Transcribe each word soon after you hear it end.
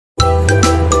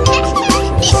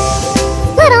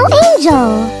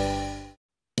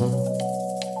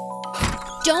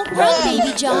Don't run,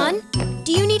 Baby John.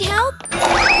 Do you need help?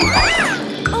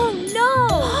 Oh, no!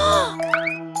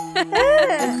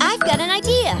 I've got an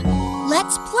idea.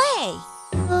 Let's play.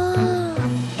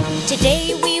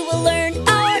 Today we will learn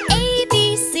our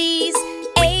ABCs.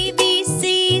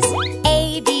 ABCs,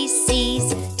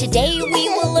 ABCs. Today we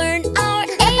will learn our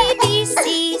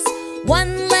ABCs.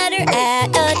 One letter at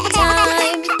a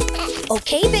time.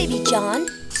 Okay, Baby John.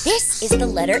 This is the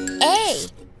letter A.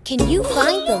 Can you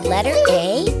find the letter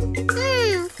A?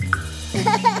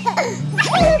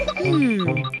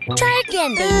 Try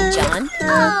again, Baby John.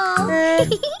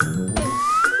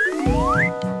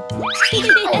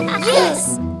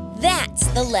 Yes, that's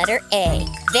the letter A.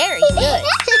 Very good.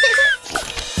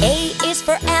 A is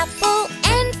for apple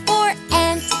and for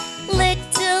ant.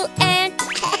 Little ant,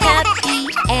 happy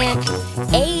ant.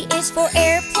 A is for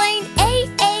airplane. A.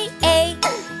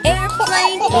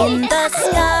 Airplane in the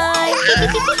sky.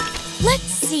 Let's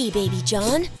see, Baby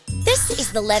John. This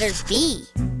is the letter B.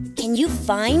 Can you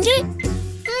find it?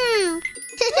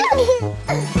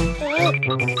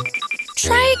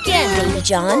 Try again, Baby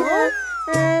John.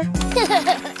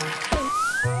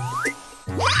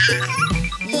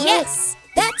 Yes,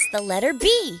 that's the letter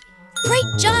B.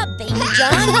 Great job, Baby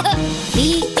John.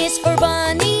 B is for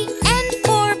bunny and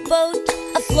for boat.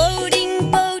 A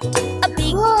floating boat, a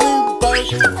big blue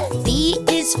boat. B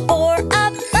is for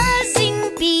a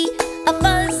buzzing bee. A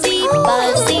fuzzy,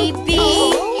 buzzy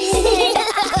bee.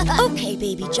 Okay,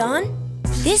 Baby John.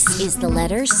 This is the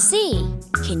letter C.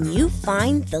 Can you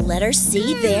find the letter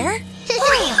C there?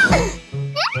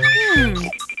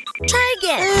 Try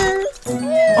again.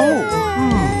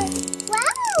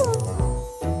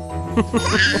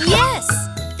 Yes,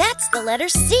 that's the letter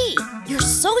C. You're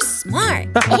so smart.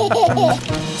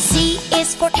 C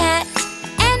is for cat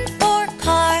and for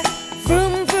car.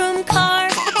 Vroom, vroom, car,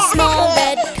 small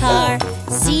red car.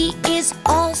 C is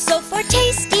also for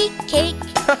tasty cake.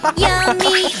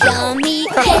 Yummy, yummy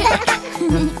cake.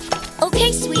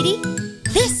 Okay, sweetie,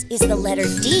 this is the letter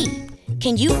D.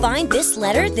 Can you find this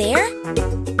letter there?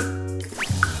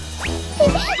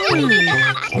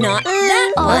 Not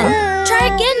that one. Try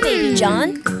again, Baby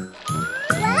John.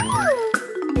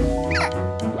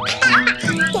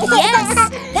 Yes,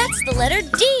 that's the letter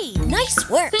D. Nice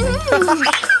work.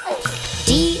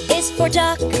 D is for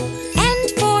duck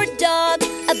and for dog.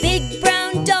 A big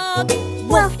brown dog.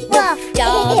 Woof, woof,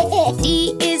 dog.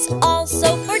 D is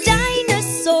also for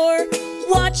dinosaur.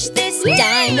 Watch this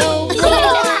dino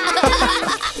roar.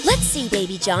 Let's see,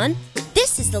 Baby John.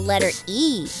 This is the letter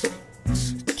E.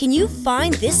 Can you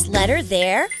find this letter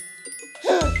there?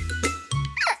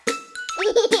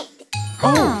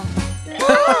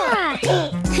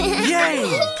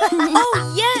 Yay!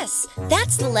 Oh, yes!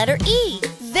 That's the letter E.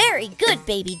 Very good,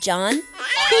 Baby John.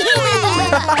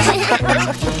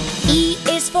 E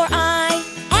is for eye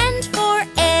and for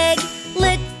egg.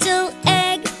 Little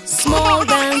egg, small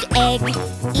round egg.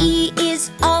 E is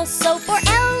also for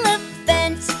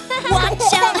elephant.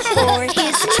 Watch out for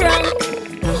his trunk.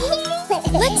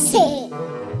 Let's see.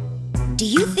 Do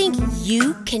you think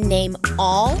you can name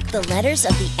all the letters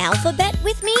of the alphabet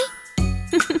with me?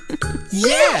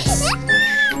 Yes!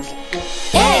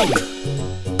 A,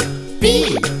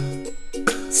 B,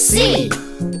 C,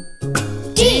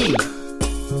 D,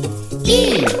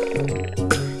 E,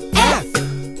 F,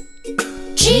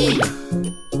 G,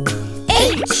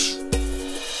 H,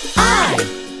 I,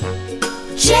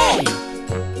 J,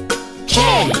 K,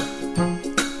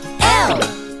 L,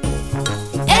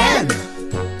 M,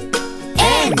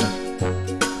 N,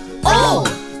 O,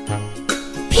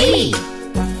 P,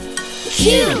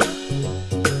 Q,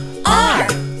 R,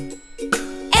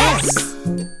 S,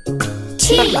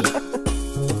 T,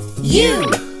 U,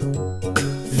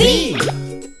 V,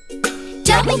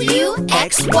 W,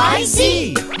 X, Y,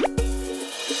 Z.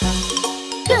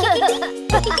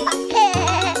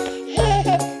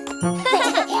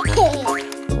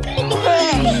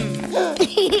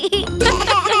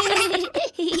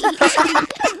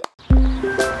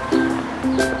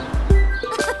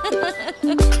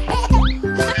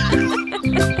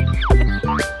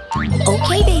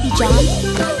 Okay, Baby John,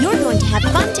 you're going to have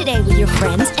fun today with your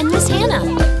friends and Miss Hannah.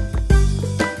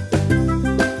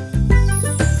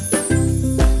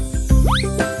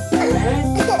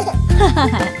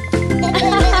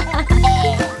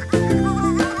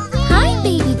 Hi,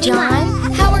 Baby John.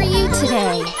 How are you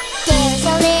today? There's a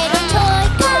little toy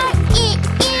car, it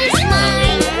is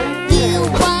mine. You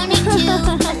want it too?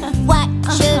 What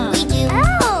should we do?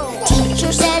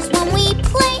 Teacher says when we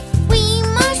play, we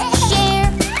must share.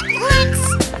 Let's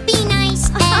be nice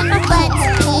and let's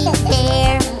be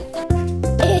fair.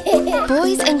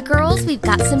 Boys and girls, we've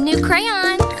got some new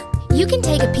crayons. You can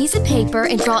take a piece of paper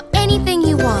and draw anything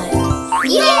you want.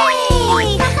 Yay!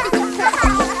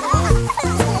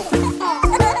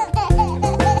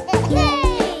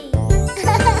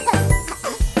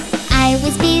 I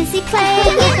was busy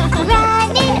playing,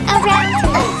 running around.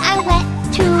 I went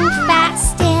too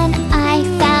fast and I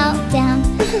fell down.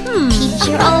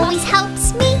 Teacher always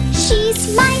helps me,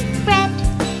 she's my friend.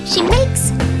 She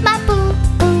makes my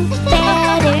boo-boo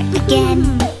better again.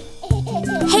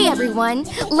 Hey everyone,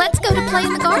 let's go to play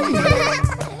in the garden.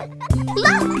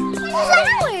 Look!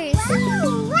 Flowers!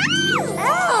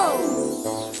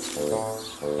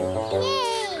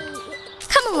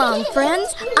 Come along,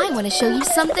 friends. I want to show you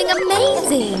something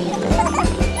amazing.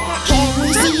 Can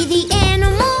we see the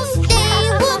animals? They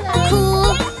look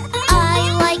cool. I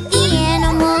like the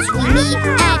animals we meet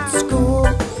at school.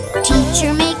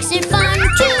 Teacher makes it fun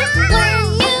to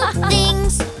learn new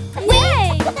things. We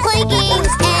play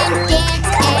games and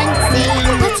dance and sing.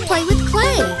 Let's play with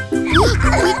clay. Look,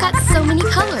 we've got so many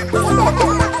colors. We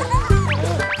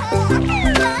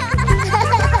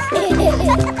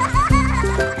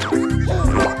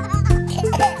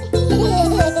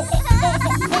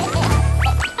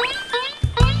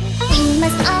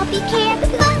must all be careful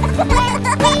when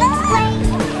we play.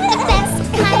 The best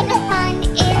kind of fun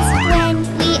is when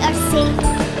we are safe.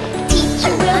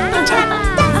 Teacher will protect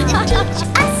us and teach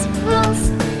us rules.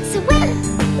 So when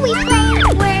we play,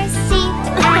 we're safe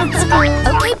at school.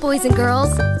 Okay, boys and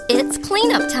girls, it's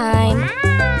cleanup time.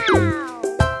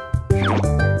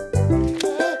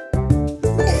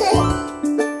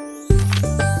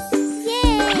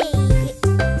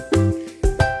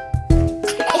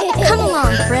 Come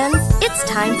along, friends. It's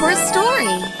time for a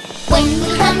story. When we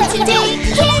come today,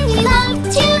 can we love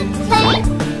to play?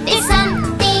 There's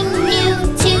something new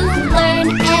to learn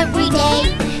every day.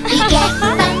 We get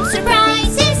fun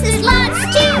surprises, there's lots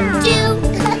to do.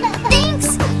 Thanks,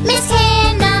 Miss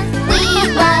Hannah, we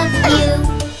love you.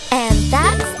 And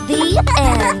that's the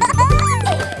end.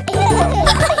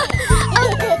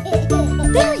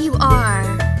 Oh, there you are.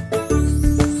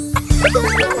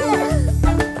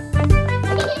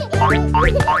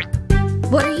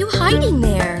 What are you hiding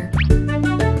there?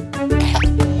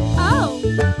 Oh.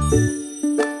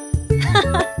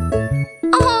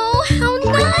 Oh, how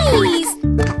nice!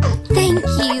 Thank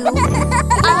you.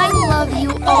 I love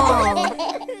you all.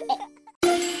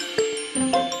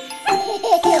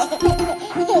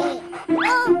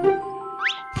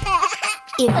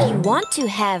 If you want to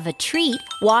have a treat,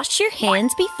 wash your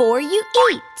hands before you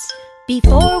eat.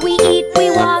 Before we eat, we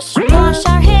wash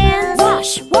our hands.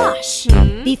 Wash, wash.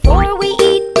 Before we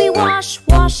eat, we wash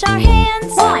our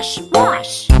hands. Wash.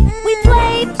 We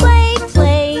play,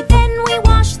 then we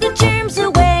wash the germs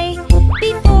away.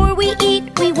 Before we eat,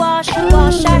 we wash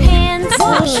our hands.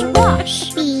 Wash.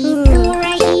 Before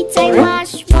I eat, I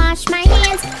wash my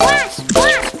hands. Wash.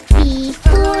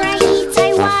 Before I eat,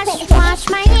 I wash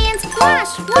my hands.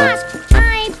 Wash.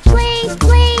 I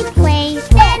play,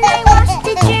 then I wash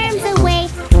the germs away.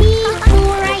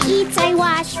 Before I eat, I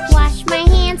wash my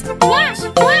hands. Wash.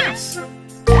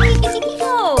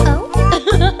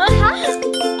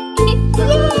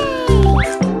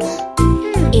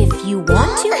 If you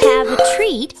want to have a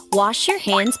treat, wash your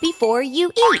hands before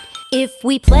you eat. If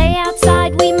we play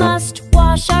outside, we must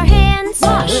wash our hands.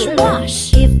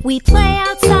 Wash. If we play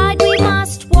outside, we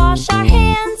must wash our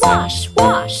hands.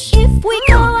 Wash. If we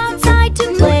go outside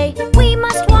to play, we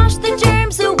must wash the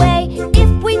germs away. If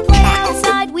we play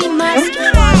outside, we must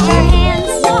wash our hands.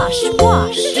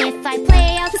 Wash. If I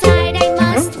play outside, I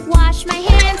must wash my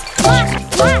hands.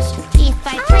 Wash. If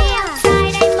I play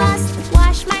outside, I must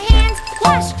wash my hands.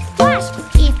 Wash.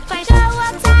 If I go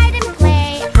outside and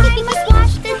play, I must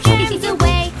wash the germs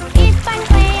away. If I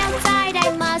play outside, I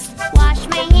must wash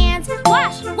my hands.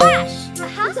 Wash.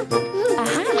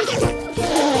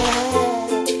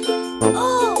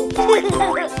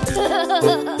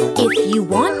 If you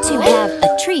want to have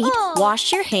a treat,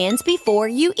 wash your hands before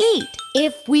you eat.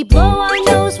 If we blow our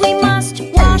nose, we must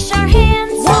wash our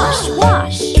hands.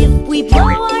 Wash. If we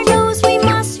blow our nose, we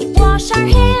must wash our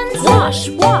hands. Wash.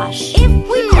 If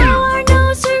we blow our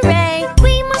nose, hooray,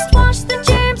 we must wash the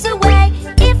germs away.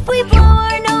 If we blow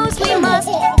our nose, we must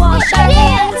wash our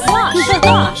hands.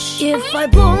 Wash. If I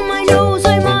blow my nose,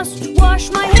 I must wash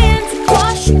my hands.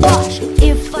 Wash.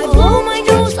 If I blow my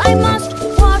nose, I must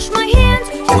wash my hands.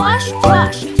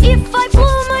 Wash. If I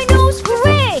blow my nose,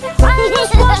 hooray, I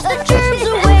must wash the germs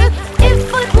away.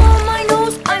 If I blow my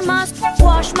nose, I must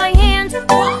wash my hands.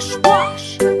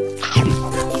 Wash.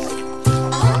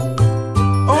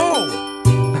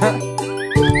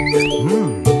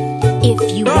 If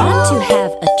you want to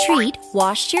have a treat,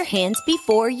 wash your hands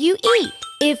before you eat.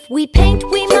 If we paint,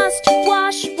 we must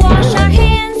wash, wash our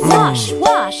hands. Wash,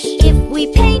 wash. If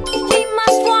we paint, we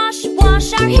must wash,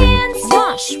 wash our hands.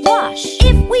 Wash, wash.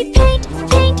 If we paint,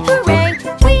 paint, hooray,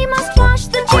 we must wash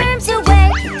the germs away.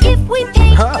 If we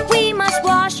paint, we must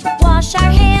wash, wash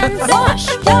our hands. Wash,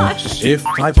 wash. If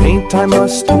I paint, I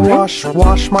must wash,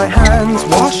 wash my hands.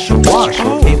 Wash, wash.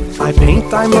 If I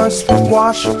paint, I must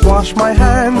wash, wash my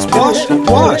hands. Wash,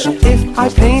 wash. If I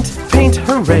paint, paint,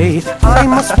 hooray, I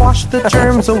must wash the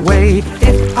germs away.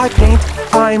 If I paint,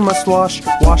 I must wash,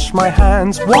 wash my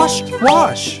hands. Wash,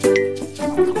 wash.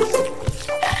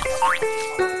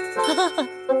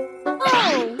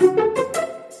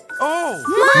 Oh,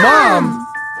 Mom!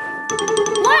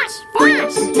 Wash,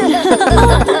 wash.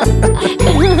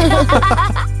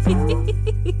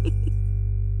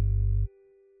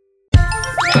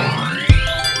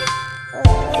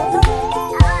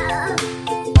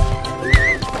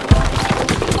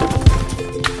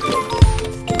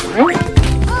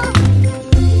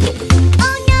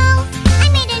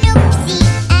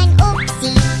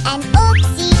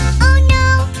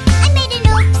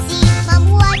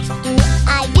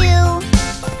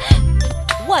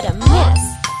 What a mess!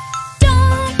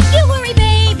 Don't you worry,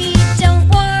 baby, don't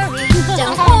worry,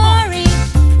 don't worry.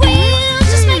 We'll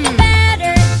just make it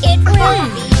better, it will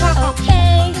be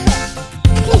okay.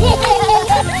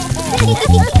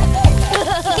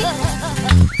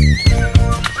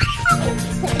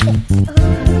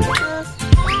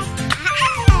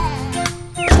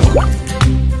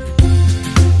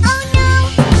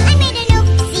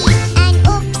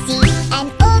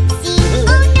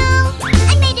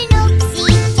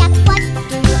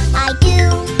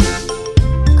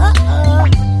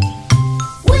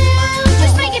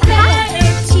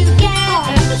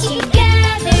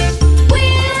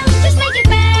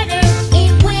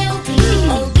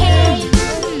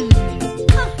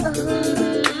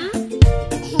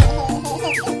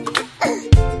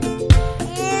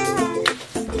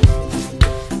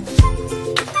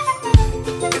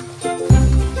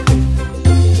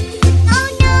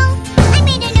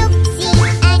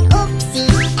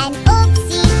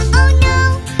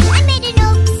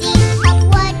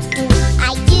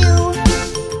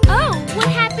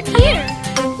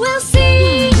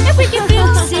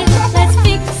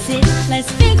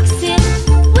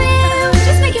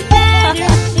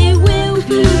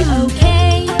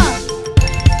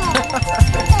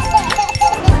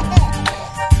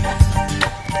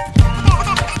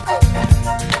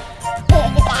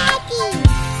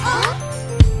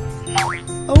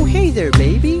 Oh, hey there,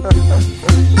 baby. Oh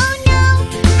no,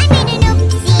 I made an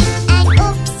oopsie, an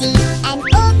oopsie, an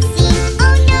oopsie.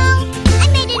 Oh no, I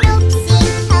made an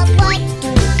oopsie. What do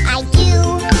I do?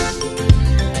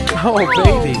 Oh,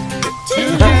 baby.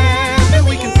 Together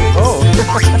we can fix Oh.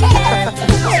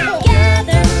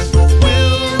 Together,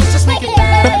 we'll just make it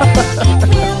better, it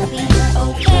will be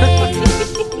okay.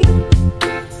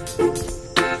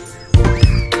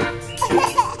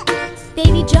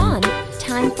 Baby John,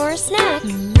 time for a snack.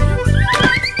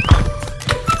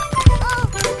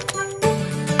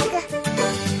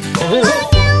 Oh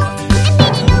no, I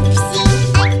made an oopsie,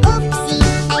 an oopsie,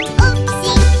 an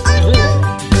oopsie. Oh no,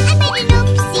 I made an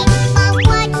oopsie.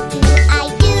 What do I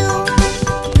do?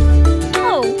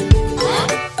 Oh.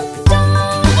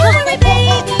 Don't worry,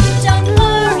 baby, don't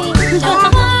worry, don't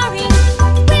worry.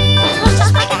 We'll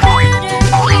just make it better,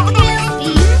 it will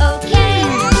be okay.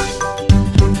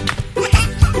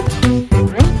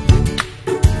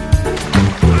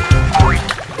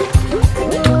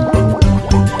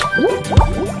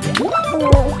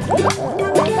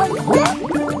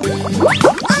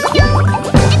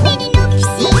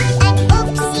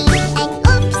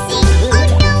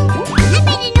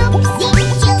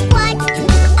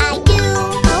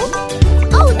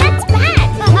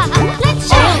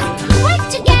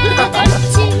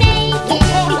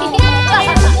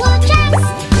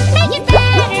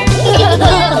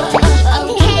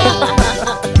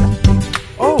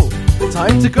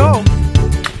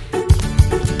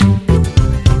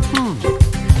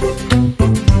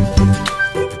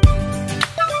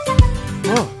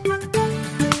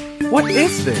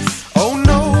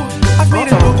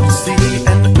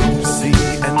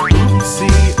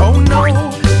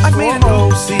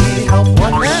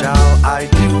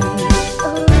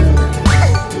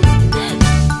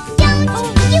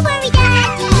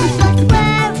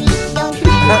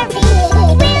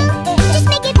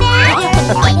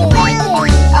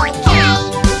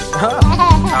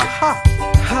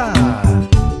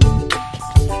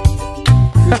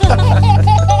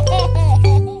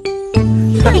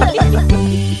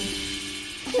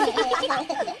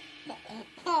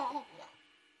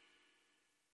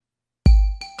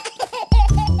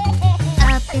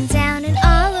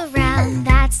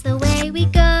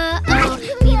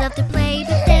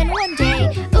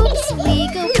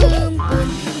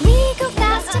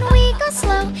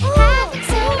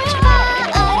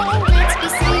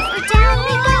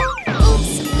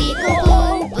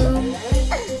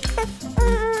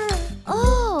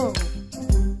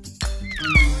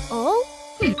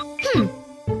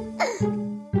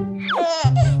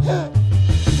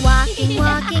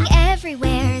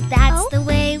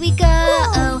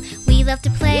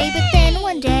 love to play, but then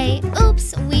one day,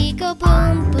 oops, we go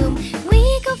boom, boom.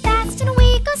 We go fast and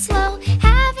we go slow,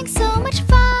 having so much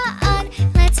fun.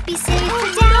 Let's be safe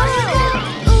and down we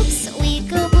go. Oops, we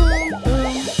go boom,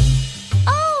 boom.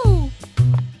 Oh!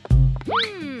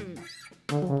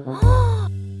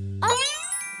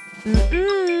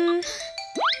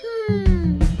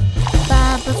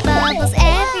 Bubbles, bubbles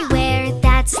everywhere,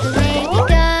 that's the way we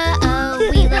go.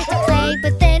 We love to play,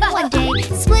 but then one day,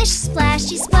 splish,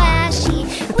 splashy, splashy.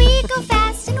 We go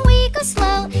fast and we go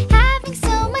slow, having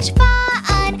so much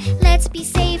fun. Let's be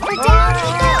safe, or down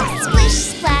we go. Splish,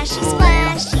 splashy,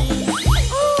 splashy.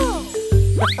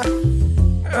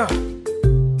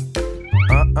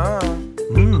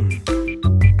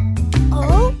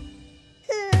 Oh!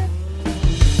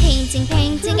 Painting,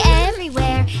 painting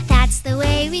everywhere, that's the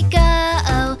way we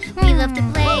go. We love to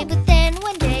play, but then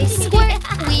one day, squirt,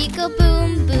 we go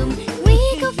boom, boom. We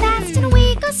go fast and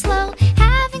we go slow,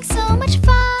 having so much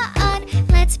fun.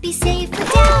 Let's be safe, but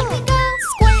down we go.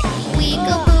 Squirt, we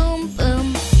go boom,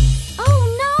 boom. Oh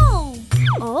no!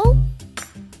 Oh?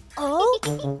 Oh?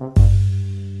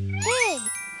 Hey!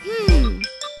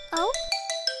 Oh?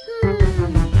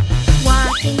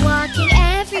 Walking, walking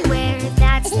everywhere,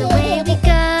 that's the way we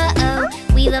go.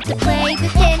 We love to play,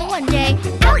 but then one day,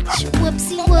 ouch!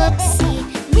 Whoopsie, whoopsie.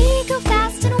 We go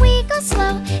fast and we go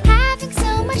slow, having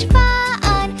so much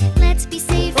fun. Let's be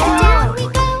safe and down we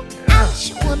go.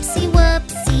 Ouch! Whoopsie,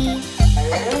 whoopsie.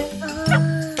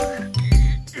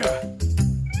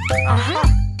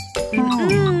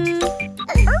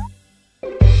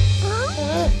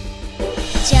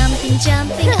 Jumping,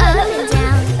 jumping up and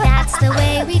down, that's the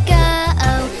way we go.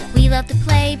 We love to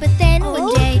play, but then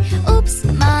one day, oops,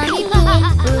 mommy,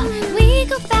 boom, boom. We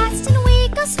go fast and we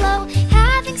go slow,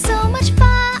 having so much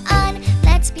fun.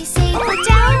 Let's be safe, or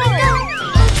down we go.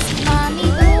 Oops,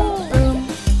 mommy, boom, boom.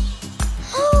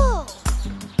 Oh!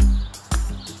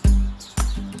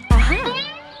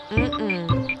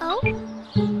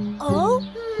 Oh?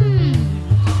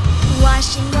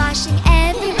 Washing, washing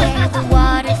everywhere, the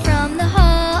water from the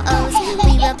hose.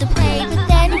 We love to play, but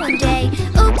then one day,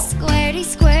 oops, squirty,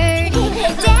 squirty.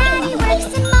 Daddy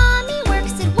works and mommy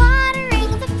works at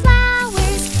watering the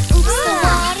flowers. Oops, the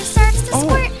water starts to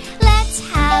squirt. Let's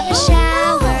have a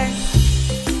shower.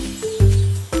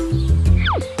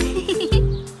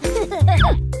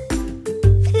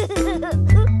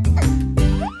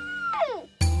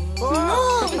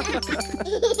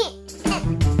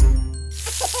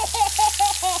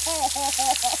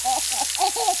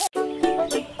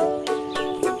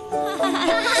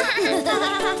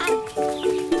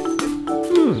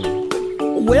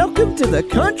 Welcome to the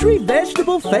Country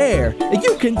Vegetable Fair.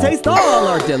 You can taste all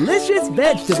our delicious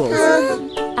vegetables.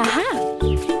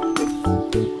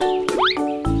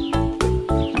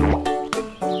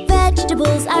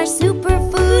 Vegetables are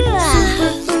superfood,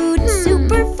 superfood,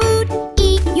 superfood.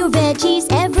 Eat your veggies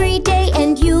every day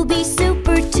and you'll be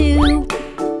super too.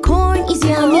 Corn is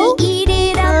yummy, eat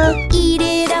it up, eat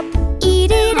it up,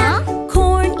 eat it up.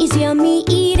 Corn is yummy,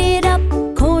 eat it up.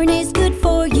 Corn is good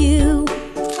for you.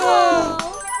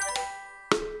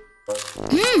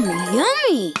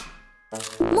 Yummy!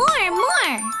 More,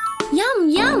 more. Yum,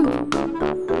 yum.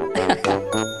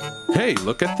 Hey,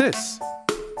 look at this.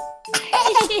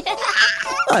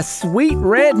 A sweet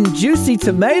red and juicy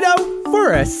tomato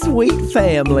for a sweet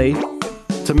family.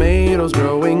 Tomatoes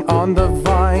growing on the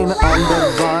vine, on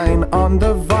the vine, on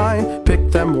the vine.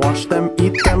 Pick them, wash them,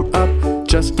 eat them up.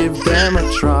 Just give them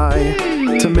a try.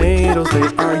 Tomatoes, they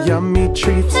are yummy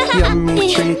treats,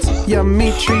 yummy treats,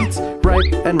 yummy treats.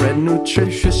 Ripe and red,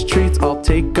 nutritious treats. I'll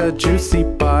take a juicy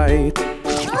bite.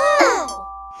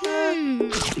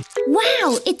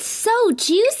 Wow, it's so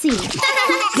juicy.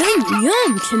 Yum,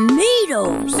 yum,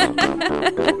 tomatoes.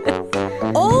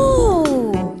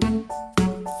 Oh!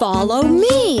 Follow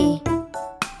me.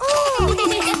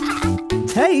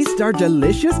 Taste our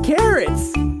delicious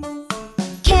carrots.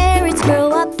 Carrots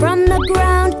grow up from the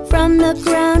ground, from the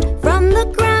ground, from the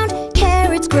ground.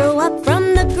 Carrots grow up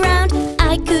from the ground.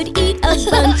 I could eat a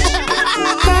bunch.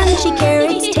 Crunchy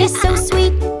carrots taste so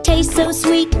sweet, taste so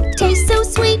sweet, taste so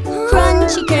sweet.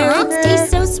 Crunchy carrots taste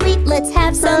so sweet. Let's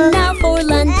have some now for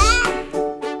lunch.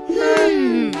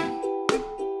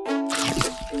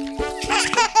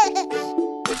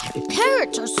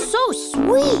 Carrots are so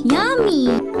sweet.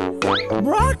 Yummy.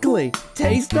 Broccoli.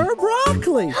 Taste our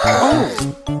broccoli.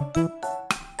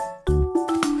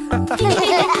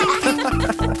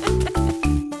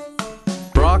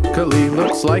 Broccoli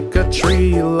looks like a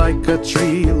tree, like a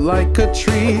tree, like a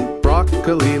tree.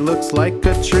 Broccoli looks like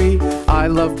a tree. I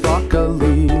love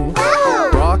broccoli.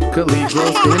 Broccoli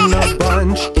grows in a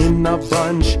bunch, in a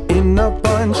bunch, in a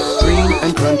bunch. Green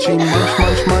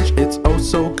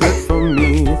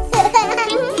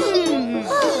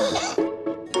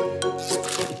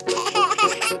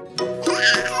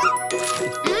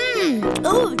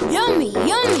Oh, yummy,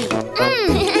 yummy.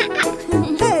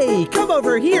 Hey, come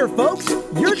over here, folks.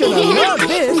 You're gonna love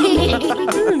this.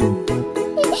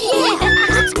 Yeah,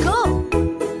 let's go.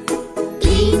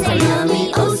 Beans are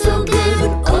yummy, oh so good,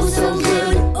 oh so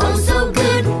good, oh so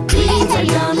good. Beans are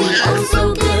yummy, oh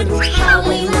so good, how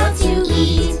we love to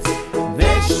eat.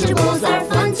 Vegetables are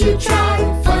fun to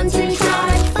try, fun to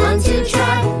try, fun to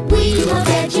try. We love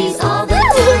veggies all the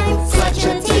time, such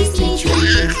a tasty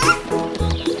treat.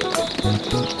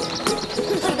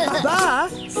 Bye.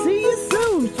 See you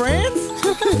soon, friends.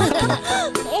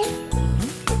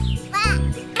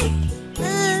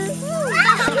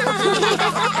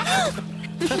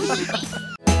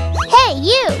 Hey,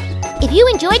 you! If you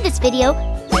enjoyed this video,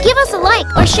 give us a like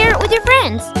or share it with your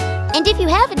friends. And if you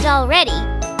haven't already,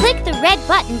 click the red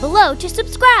button below to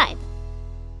subscribe.